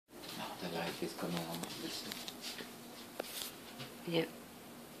is coming on this. Yep.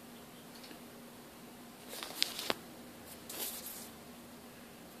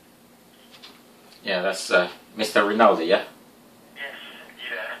 Yeah, that's Mr. Rinaldi, yeah? Yes,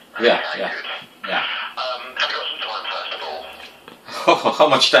 yeah. Yeah, Okay, yeah, good. yeah. Have you got some time first of all? Oh, how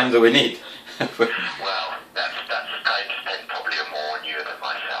much time do we need? Well, that's going to depend probably more on you than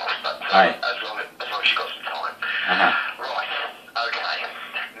myself, but Aye. as long as you've got some time. Uh-huh. Right, okay.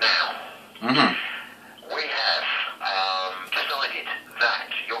 Now, Mm-hmm. we have decided that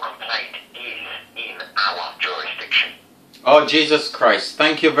your complaint is in our jurisdiction. Oh, Jesus Christ,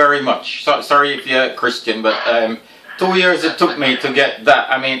 thank you very much. Sorry if you're Christian, but 2 years it took me to get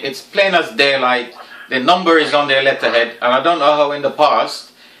that. I mean, it's plain as daylight. The number is on their letterhead, and I don't know how in the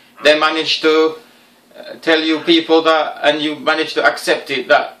past they managed to tell you people that, and you managed to accept it,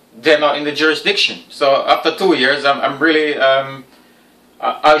 that they're not in the jurisdiction. So after 2 years, I'm really...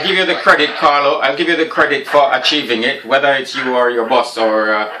 I'll give you the credit, Carlo. I'll give you the credit for achieving it, whether it's you or your boss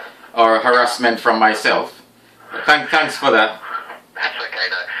or harassment from myself. Thanks for that. That's okay,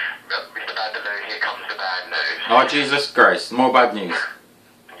 though. Mr. Badaloo, here comes the bad news. Oh, Jesus Christ, more bad news.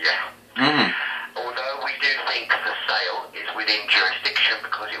 Yeah. Mm-hmm. Although we do think the sale is within jurisdiction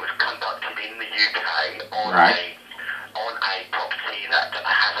because it was conducted in the UK on Right. a property that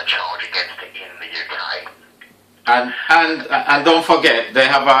has a charge against it in the UK. And don't forget, they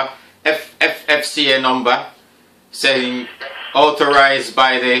have a FCA number saying authorized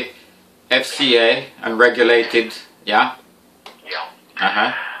by the FCA and regulated, yeah? Yeah.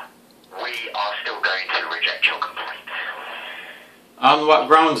 Uh-huh. We are still going to reject your complaint. On what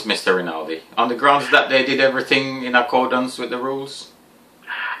grounds, Mr. Rinaldi? On the grounds that they did everything in accordance with the rules?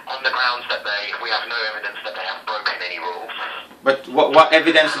 On the grounds that we have no evidence that they have broken any rules. But what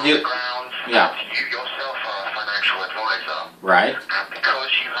evidence And do on you... the grounds Yeah. that you yourself are a financial advisor. Right, And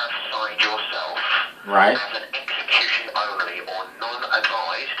because you have signed yourself right, as an execution only or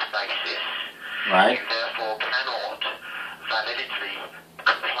non-advised basis, right. you therefore cannot validly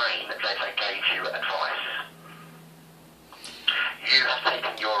complain that they gave you advice. You have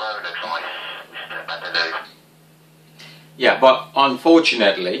taken your own advice, Mr. Badaloo. Yeah, but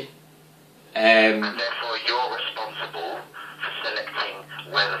unfortunately, And therefore you're responsible for selecting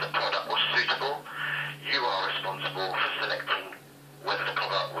whether the product was suitable. You are responsible for selecting whether the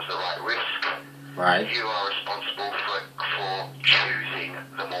product was the right risk. right. You are responsible for choosing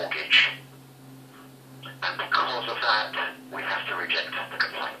the mortgage. And because of that, we have to reject the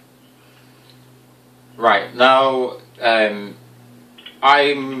complaint. Right, now,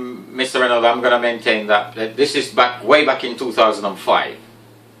 Mr. Reynolds, I'm going to maintain that this is way back in 2005.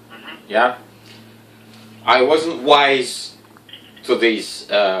 Yeah? I wasn't wise to these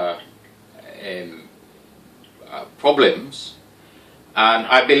problems, and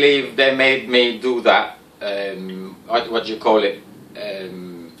I believe they made me do that, what do you call it?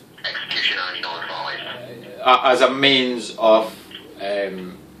 Execution only non-advised. As a means of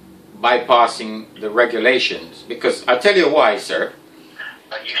bypassing the regulations, because I'll tell you why, sir.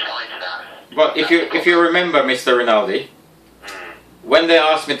 But you signed that. But if you remember, Mr. Rinaldi, when they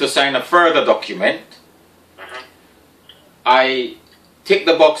asked me to sign a further document, I tick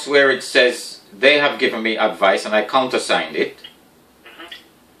the box where it says they have given me advice, and I countersigned it.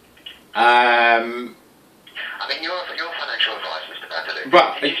 I mean, you're financial advice, Mr. Badaloo.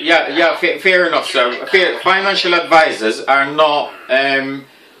 But yeah, fair enough, sir. Financial advisors are not.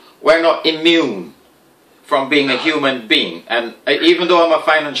 We're not immune from being a human being, and even though I'm a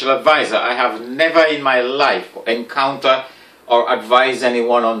financial advisor, I have never in my life encountered or advised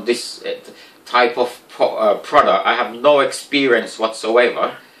anyone on this type of product. I have no experience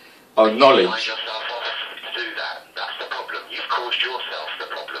whatsoever or knowledge. You signed yourself off to do that. That's the problem. You've caused yourself the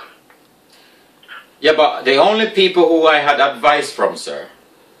problem. Yeah, but the only people who I had advice from, sir,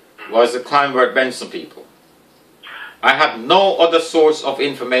 was the Kleinwert Benson people. I had no other source of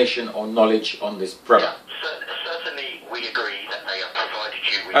information or knowledge on this product. Yeah, certainly we agree that they have provided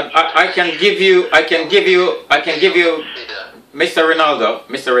you with... And I can give you, Mr. Rinaldo,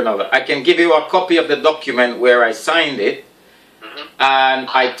 I can give you a copy of the document where I signed it, and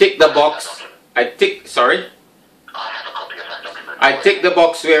I tick the box, sorry? I have a copy of that document. I tick the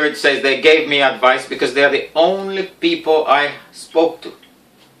box where it says they gave me advice because they are the only people I spoke to.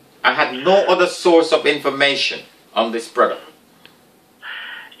 I had no other source of information on this product.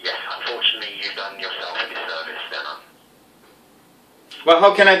 Yes, unfortunately you've done yourself a disservice then. Well,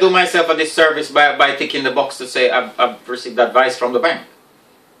 how can I do myself a disservice by ticking the box to say I've received advice from the bank?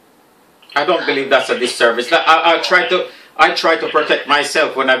 I don't believe that's a disservice. I try to protect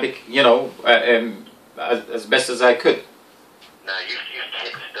myself when as best as I could. No, you've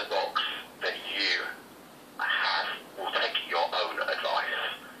ticked the box that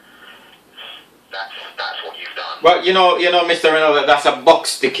Well, Mr. Reynolds, that's a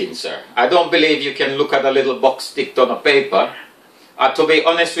box ticking, sir. I don't believe you can look at a little box ticked on a paper. To be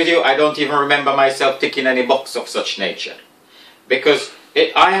honest with you, I don't even remember myself ticking any box of such nature. Because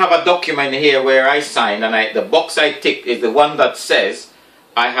I have a document here where I signed, and the box I ticked is the one that says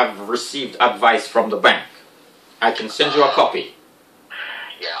I have received advice from the bank. I can send you a copy.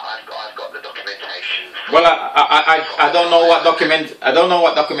 Yeah, I've got the documentation. Well, I don't know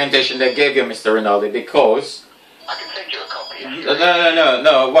what documentation they gave you, Mr. Rinaldi, because I can send you a copy.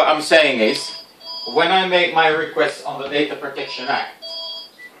 No. What I'm saying is, when I make my request on the Data Protection Act,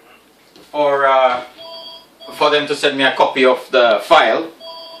 or for them to send me a copy of the file,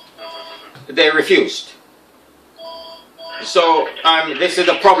 they refused. So this is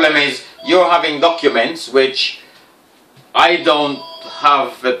the problem: is you're having documents which I don't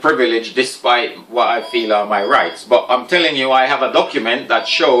have the privilege, despite what I feel are my rights. But I'm telling you, I have a document that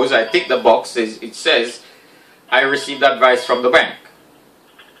shows, I tick the box, it says I received advice from the bank.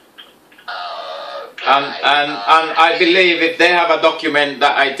 And I believe if they have a document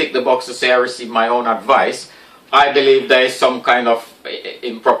that I tick the box to say I received my own advice, I believe there is some kind of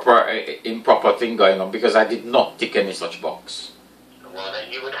improper thing going on, because I did not tick any such box. Well,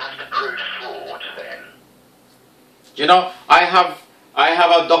 then you would have to prove fraud then. You know, I have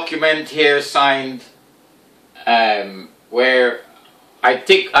a document here signed where I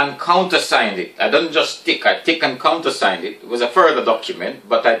tick and countersigned it. I don't just tick, I tick and countersigned it. It was a further document,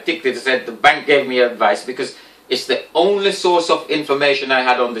 but I ticked it and said the bank gave me advice because it's the only source of information I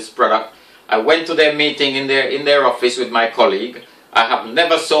had on this product. I went to their meeting in their office with my colleague. I have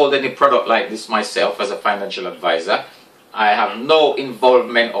never sold any product like this myself as a financial advisor. I have no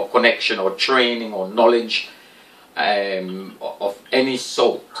involvement or connection or training or knowledge of any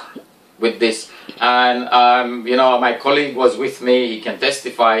sort with this. And you know, my colleague was with me. He can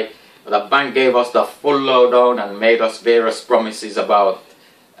testify. The bank gave us the full lowdown and made us various promises about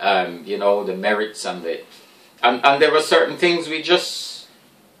you know, the merits and and there were certain things we just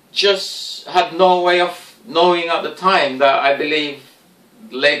had no way of knowing at the time that I believe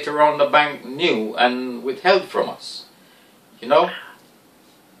later on the bank knew and withheld from us. You know,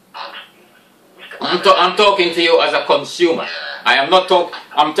 I'm talking to you as a consumer.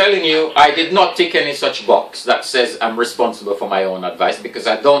 I'm telling you, I did not tick any such box that says I'm responsible for my own advice, because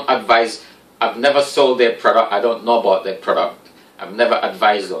I don't advise. I've never sold their product. I don't know about their product. I've never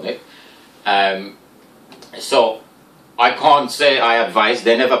advised on it. So I can't say I advise.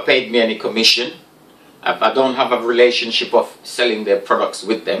 They never paid me any commission. I don't have a relationship of selling their products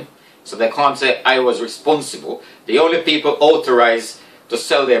with them. So they can't say I was responsible. The only people authorized to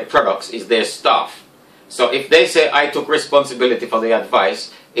sell their products is their staff. So if they say I took responsibility for the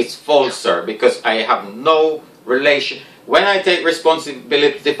advice, it's false, sir, because I have no relation. When I take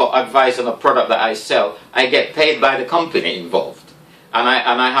responsibility for advice on a product that I sell, I get paid by the company involved. And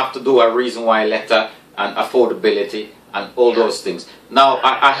I have to do a reason why letter and affordability and all those things. Now,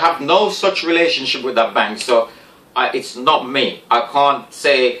 I have no such relationship with that bank, so it's not me. I can't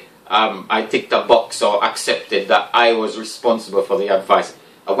say I ticked a box or accepted that I was responsible for the advice.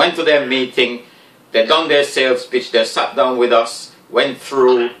 I went to their meeting, they done their sales pitch, they sat down with us, went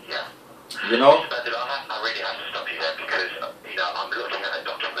through, you know. I really have to stop you there, because you know, I'm looking at a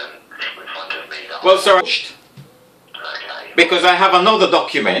document in front of me. Well, sir, okay. Because I have another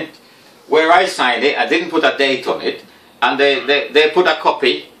document where I signed it, I didn't put a date on it, and they put a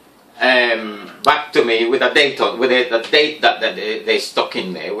copy back to me with a date on, with a date that they stuck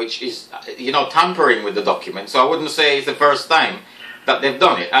in there, which is, you know, tampering with the document. So I wouldn't say it's the first time that they've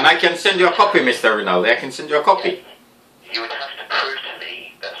done it. And I can send you a copy, Mr. Rinaldi. I can send you a copy. You would have to prove to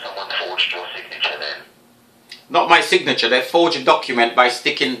me that someone forged your signature then. Not my signature. They forged a document by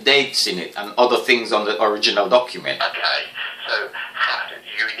sticking dates in it and other things on the original document. Okay, so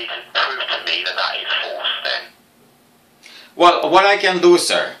you need to prove to me that that is false then. Well, what I can do,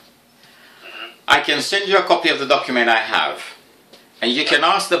 sir, I can send you a copy of the document I have, and you can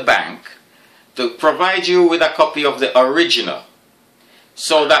ask the bank to provide you with a copy of the original,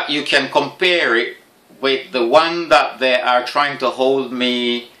 so that you can compare it with the one that they are trying to hold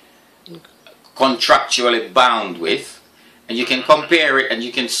me contractually bound with, and you can compare it and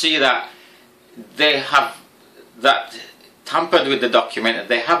you can see that they have that tampered with the document, and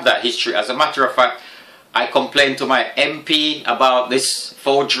they have that history. As a matter of fact, I complained to my MP about this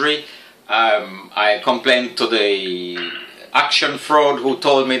forgery. I complained to the Action Fraud, who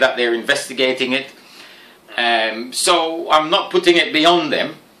told me that they're investigating it. So I'm not putting it beyond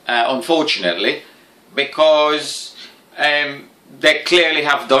them, unfortunately, because they clearly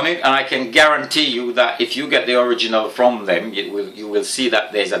have done it, and I can guarantee you that if you get the original from them, you will see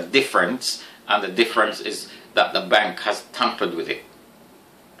that there's a difference, and the difference is that the bank has tampered with it.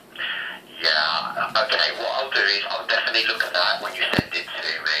 Yeah, okay, what I'll do is I'll definitely look at that when you send it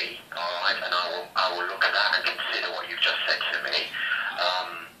to me, alright, and I will look at that and consider what you've just said to me.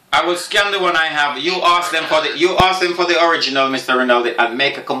 I will scan the one I have. You ask them for the original, Mr. Rinaldi, and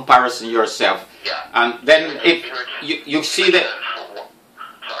make a comparison yourself. Yeah. And then if you see that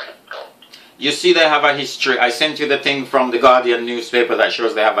you see they have a history. I sent you the thing from the Guardian newspaper that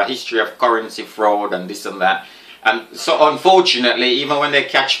shows they have a history of currency fraud and this and that. And so unfortunately, even when they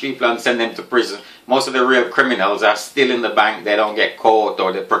catch people and send them to prison, most of the real criminals are still in the bank. They don't get caught,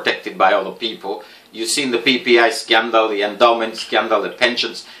 or they're protected by other people. You've seen the PPI scandal, the endowment scandal, the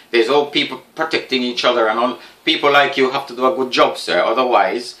pensions. There's all people protecting each other, and all people like you have to do a good job, sir.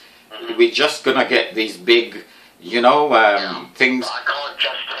 Otherwise, we're just gonna get these big, you know, things. I can't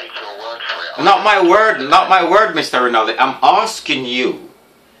just take your word for it. Not my word, Mr. Rinaldi. I'm asking you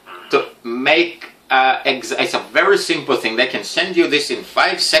to make. It's a very simple thing. They can send you this in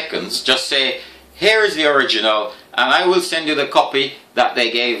 5 seconds. Just say, here is the original, and I will send you the copy that they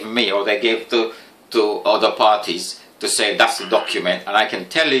gave me, or they gave to other parties, to say that's the document, and I can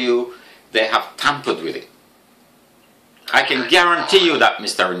tell you they have tampered with it. I can guarantee you that,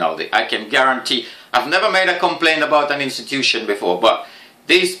 Mr. Rinaldi. I can guarantee. I've never made a complaint about an institution before, but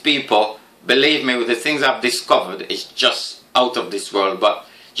these people, believe me, with the things I've discovered, it's just out of this world. But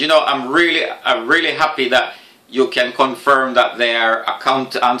you know, I'm really happy that you can confirm that they are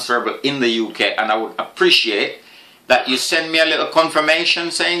account answerable in the UK, and I would appreciate that you send me a little confirmation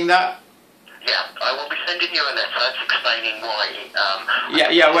saying that. Yeah, I will be sending you a letter explaining why.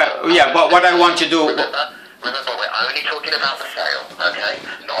 But what I want to do. Remember, we're only talking about the sale, okay?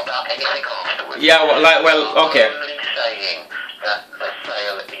 Not about anything afterwards. Yeah, okay. I'm only saying that the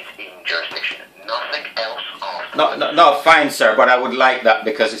sale is in jurisdiction. Nothing else afterwards. No, fine, sir, but I would like that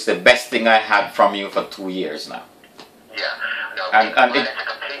because it's the best thing I had from you for 2 years now. Yeah, no, and my it letter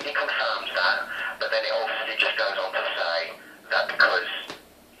completely confirms that, but then it obviously just goes on to say that because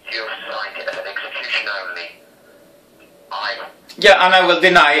you've signed it as an execution only, yeah, and I will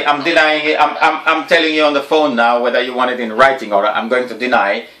deny. I'm denying it. I'm telling you on the phone now, whether you want it in writing or not, I'm going to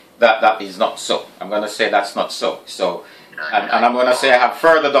deny that is not so. I'm going to say that's not so. And I'm going to say I have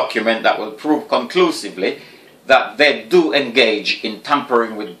further document that will prove conclusively that they do engage in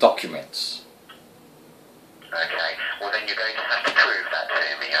tampering with documents. Okay, well then you're going to have to prove that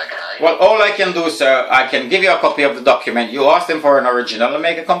to me, okay? Well, all I can do, sir, I can give you a copy of the document. You ask them for an original and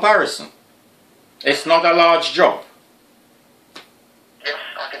make a comparison. It's not a large job. Yes,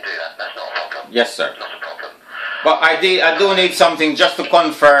 I can do that. That's not a problem. Yes, sir. Not a problem. But I do need something just to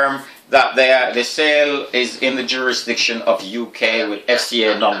confirm that the sale is in the jurisdiction of UK with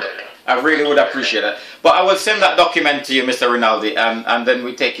FCA number. I really would appreciate it. But I will send that document to you, Mr. Rinaldi, and then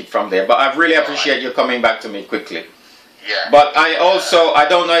we take it from there. But I really appreciate you coming back to me quickly. Yeah. But I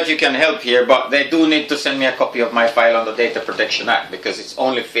don't know if you can help here, but they do need to send me a copy of my file on the Data Protection Act, because it's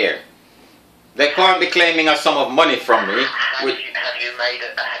only fair. They can't be claiming a sum of money from me. Have you made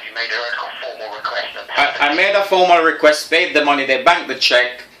a formal request? I made a formal request, paid the money, they banked the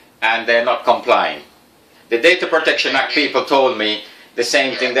check, and they're not complying. The Data Protection Act people told me the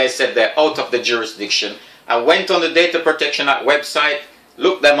same thing. They said they're out of the jurisdiction. I went on the Data Protection Act website,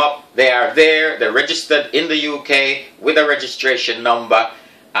 looked them up. They are there. They're registered in the UK with a registration number.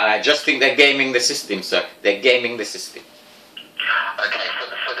 And I just think they're gaming the system, sir. They're gaming the system. Okay,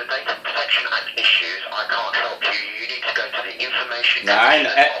 for the Data Protection Act issues, I can't help you. You need to go to the information. Now,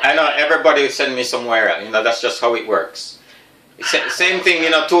 I know everybody will send me somewhere else. You know, that's just how it works. Same thing, you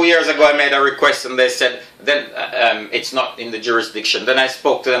know, 2 years ago I made a request and they said, then it's not in the jurisdiction. Then I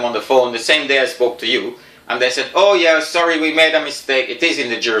spoke to them on the phone the same day I spoke to you, and they said, oh yeah, sorry, we made a mistake, it is in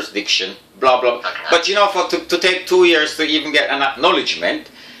the jurisdiction, blah blah. Okay. But you know, to take 2 years to even get an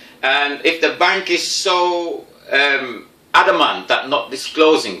acknowledgement, and if the bank is so adamant at not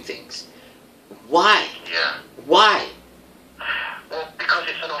disclosing things, why? Yeah. Why? Well, because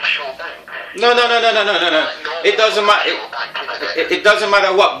it's an offshore bank. No. It doesn't matter. It doesn't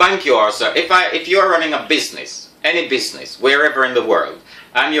matter what bank you are, sir. If you are running a business, any business, wherever in the world,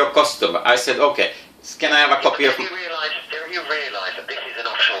 I'm your customer. I said, okay, can I have a copy of? Do you realise that this is an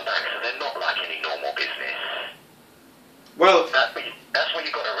offshore bank, so they're not like any normal business? Well, that's what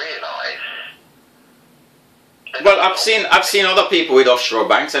you've got to realise. Well, I've seen other people with offshore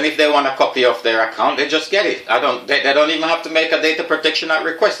banks, and if they want a copy of their account, they just get it. They don't even have to make a Data Protection Act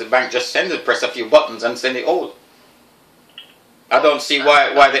request. The bank just sends it, press a few buttons, and send it all. I don't see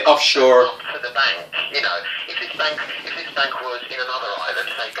why the offshore. Up to the bank, you know, if this bank was in another island,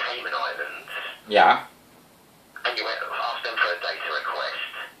 say Cayman Islands. Yeah. And you asked them for a data request,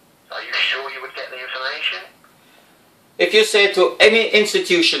 are you sure you would get the information? if you say to any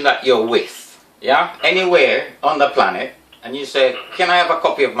institution that you're with, yeah, anywhere on the planet, and you say, can I have a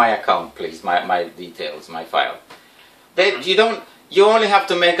copy of my account, please, my details, my file? You only have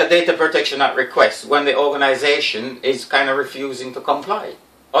to make a data protection act request when the organization is kind of refusing to comply.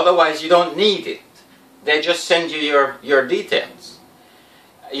 Otherwise, you don't need it. They just send you your details.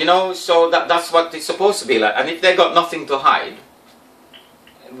 You know, so that's what it's supposed to be like. And if they got nothing to hide,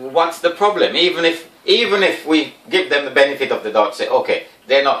 what's the problem? Even if we give them the benefit of the doubt, say, okay,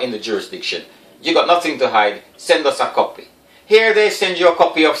 they're not in the jurisdiction, you got nothing to hide, send us a copy. Here they send you a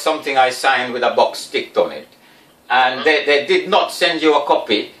copy of something I signed with a box ticked on it. And they did not send you a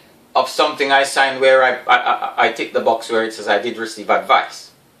copy of something I signed where I ticked the box where it says I did receive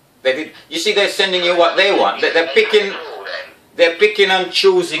advice. They did. You see, they're sending you what they want. They're picking and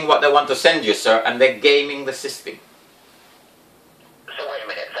choosing what they want to send you, sir, and they're gaming the system. So wait a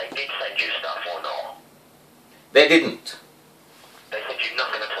minute, they did send you stuff or not? They didn't. They sent you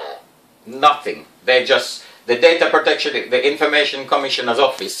nothing at all? Nothing. They just, the Data Protection, the Information Commissioner's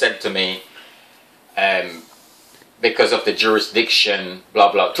office said to me, because of the jurisdiction,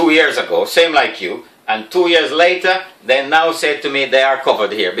 blah, blah, 2 years ago, same like you, and 2 years later, they now said to me they are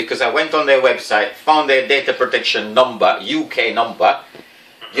covered here, because I went on their website, found their data protection number, UK number.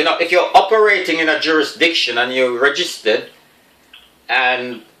 You know, if you're operating in a jurisdiction and you're registered,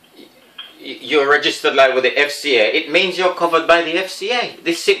 and you're registered like with the FCA, it means you're covered by the FCA.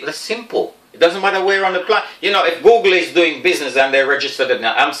 That's simple. It doesn't matter where on the planet. You know, if Google is doing business and they're registered in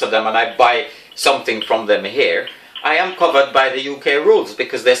Amsterdam and I buy something from them here, I am covered by the UK rules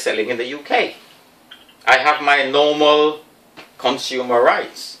because they're selling in the UK. I have my normal consumer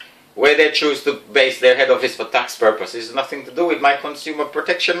rights. Where they choose to base their head office for tax purposes has nothing to do with my consumer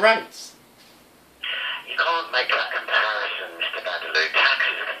protection rights. You can't make that comparison, Mr. Badaloo. Tax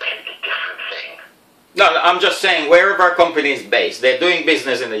is a completely different thing. No, I'm just saying, wherever our company is based, they're doing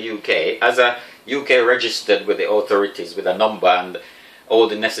business in the UK as a UK registered with the authorities with a number and all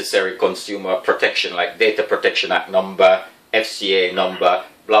the necessary consumer protection like Data Protection Act number, FCA number,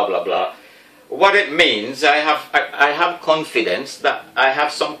 blah, blah, blah. What it means, I have confidence that I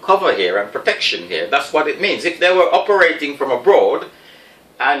have some cover here and protection here. That's what it means. If they were operating from abroad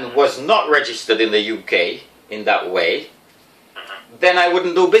and was not registered in the UK in that way, then I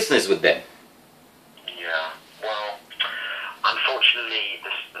wouldn't do business with them. Yeah, well, unfortunately,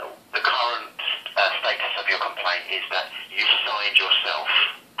 the current status of your complaint is that you signed yourself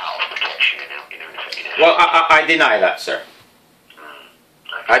out of protection in Well, I deny that, sir.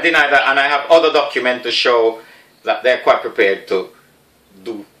 Okay. I deny that, and I have other documents to show that they're quite prepared to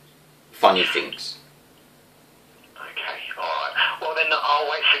do funny things. Okay, alright. Well then, I'll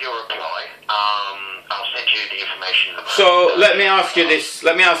wait for your reply. I'll send you the information. So, let me ask you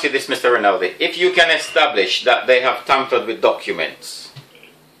this, Mr. Rinaldi. If you can establish that they have tampered with documents,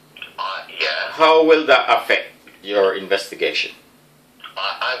 yeah. how will that affect your investigation?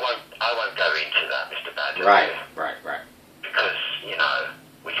 I won't go into that, Mr. Badger. Right. Because, you know,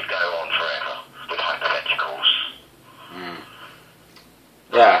 we could go on forever with hypotheticals.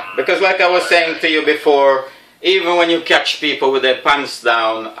 Yeah, because like I was saying to you before, even when you catch people with their pants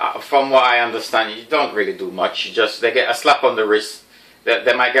down, from what I understand, you don't really do much. You just, they get a slap on the wrist.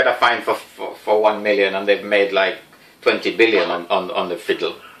 They might get a fine for 1 million and they've made like 20 billion on the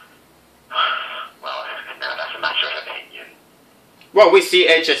fiddle. Well, now that's a matter of opinion. Well, we see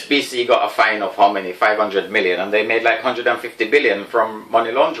HSBC got a fine of how many? 500 million, and they made like 150 billion from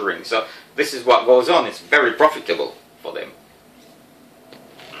money laundering. So this is what goes on. It's very profitable for them.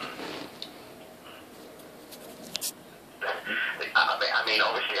 I mean,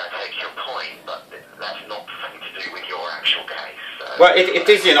 obviously I take your point, but that's not something to do with your actual case. So. Well, it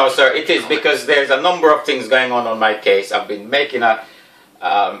is, you know, sir, it is, because there's a number of things going on my case. I've been making an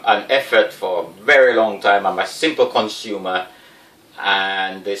effort for a very long time. I'm a simple consumer,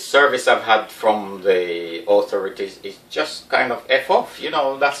 and the service I've had from the authorities is just kind of F off, you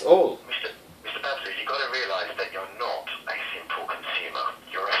know, that's all. Mr. Babson, you've got to realise that you're not a simple consumer.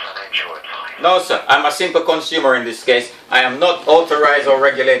 You're a financial advisor. No, sir, I'm a simple consumer in this case. I am not authorized or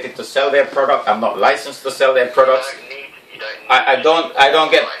regulated to sell their product. I'm not licensed to sell their products. I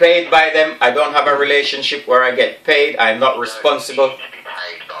don't get paid by them. I don't have a relationship where I get paid. I'm not responsible.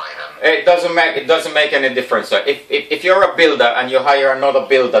 It doesn't make any difference, sir. If you're a builder and you hire another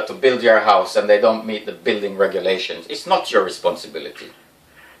builder to build your house and they don't meet the building regulations, it's not your responsibility.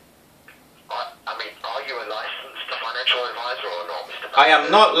 I mean, are you a licensed financial advisor or not, Mr. Babson? I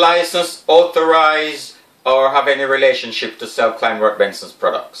am not licensed, authorized, or have any relationship to sell Kleinworth Benson's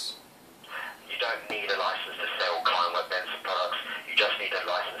products. You don't need a license to sell Kleinworth Benson products. You just need a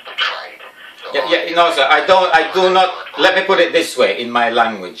license to trade. So Yeah, no, sir. I do not. let me put it this way in my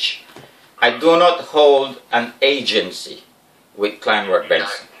language. I do not hold an agency with Kleinworth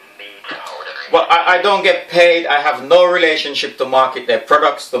Benson. Well, I don't get paid. I have no relationship to market their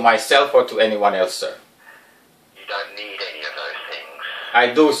products to myself or to anyone else, sir. You don't need any of those things.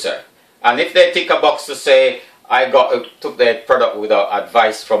 I do, sir. And if they tick a box to say I took their product without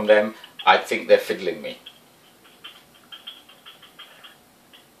advice from them, I think they're fiddling me.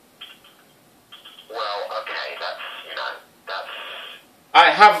 Well, okay, that's.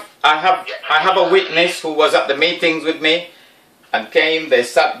 I have a witness who was at the meetings with me and came. They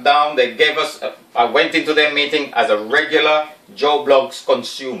sat down. They gave us. I went into their meeting as a regular Joe Blogs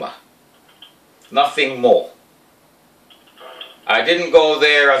consumer. Nothing more. I didn't go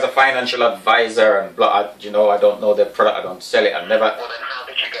there as a financial advisor and blah. You know, I don't know their product. I don't sell it. I never. Well, then how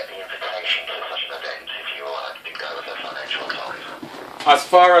did you get the invitation to such an event if you didn't go as a financial advisor? As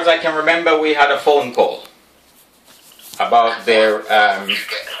far as I can remember, we had a phone call about their. Why would you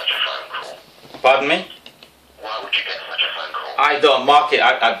get such a phone call? Pardon me? Why would you get such a phone call? I don't market.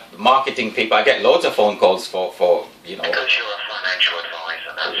 Marketing people. I get loads of phone calls for you know. Because you're a financial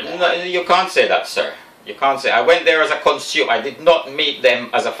advisor. That's No, why. you can't say that, sir. You can't say. I went there as a consumer. I did not meet them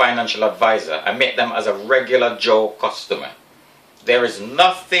as a financial advisor. I met them as a regular Joe customer. There is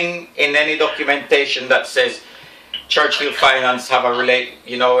nothing in any documentation that says Churchill Finance have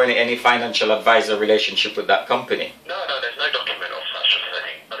any financial advisor relationship with that company. No, there's no document of such a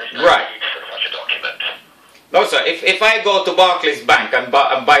thing. There's no Right. need for such a document. No, sir. If I go to Barclays Bank and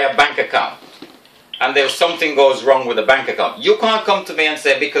buy a bank account, and there's something goes wrong with the bank account, you can't come to me and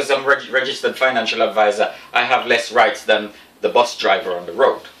say, because I'm registered financial advisor, I have less rights than the bus driver on the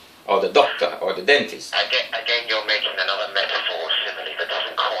road, or the doctor, or the dentist. Again, you're making another metaphor simile that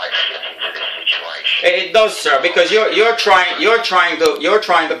doesn't quite fit into this situation. It does, sir, because you're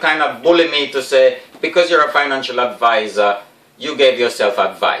trying to kind of bully me to say, because you're a financial advisor, you gave yourself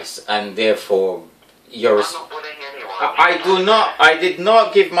advice, and therefore you're. I'm not bullying anyone. I did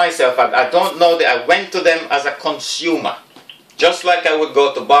not give myself. I don't know that I went to them as a consumer, just like I would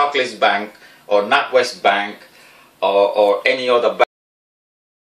go to Barclays Bank or NatWest Bank or any other bank.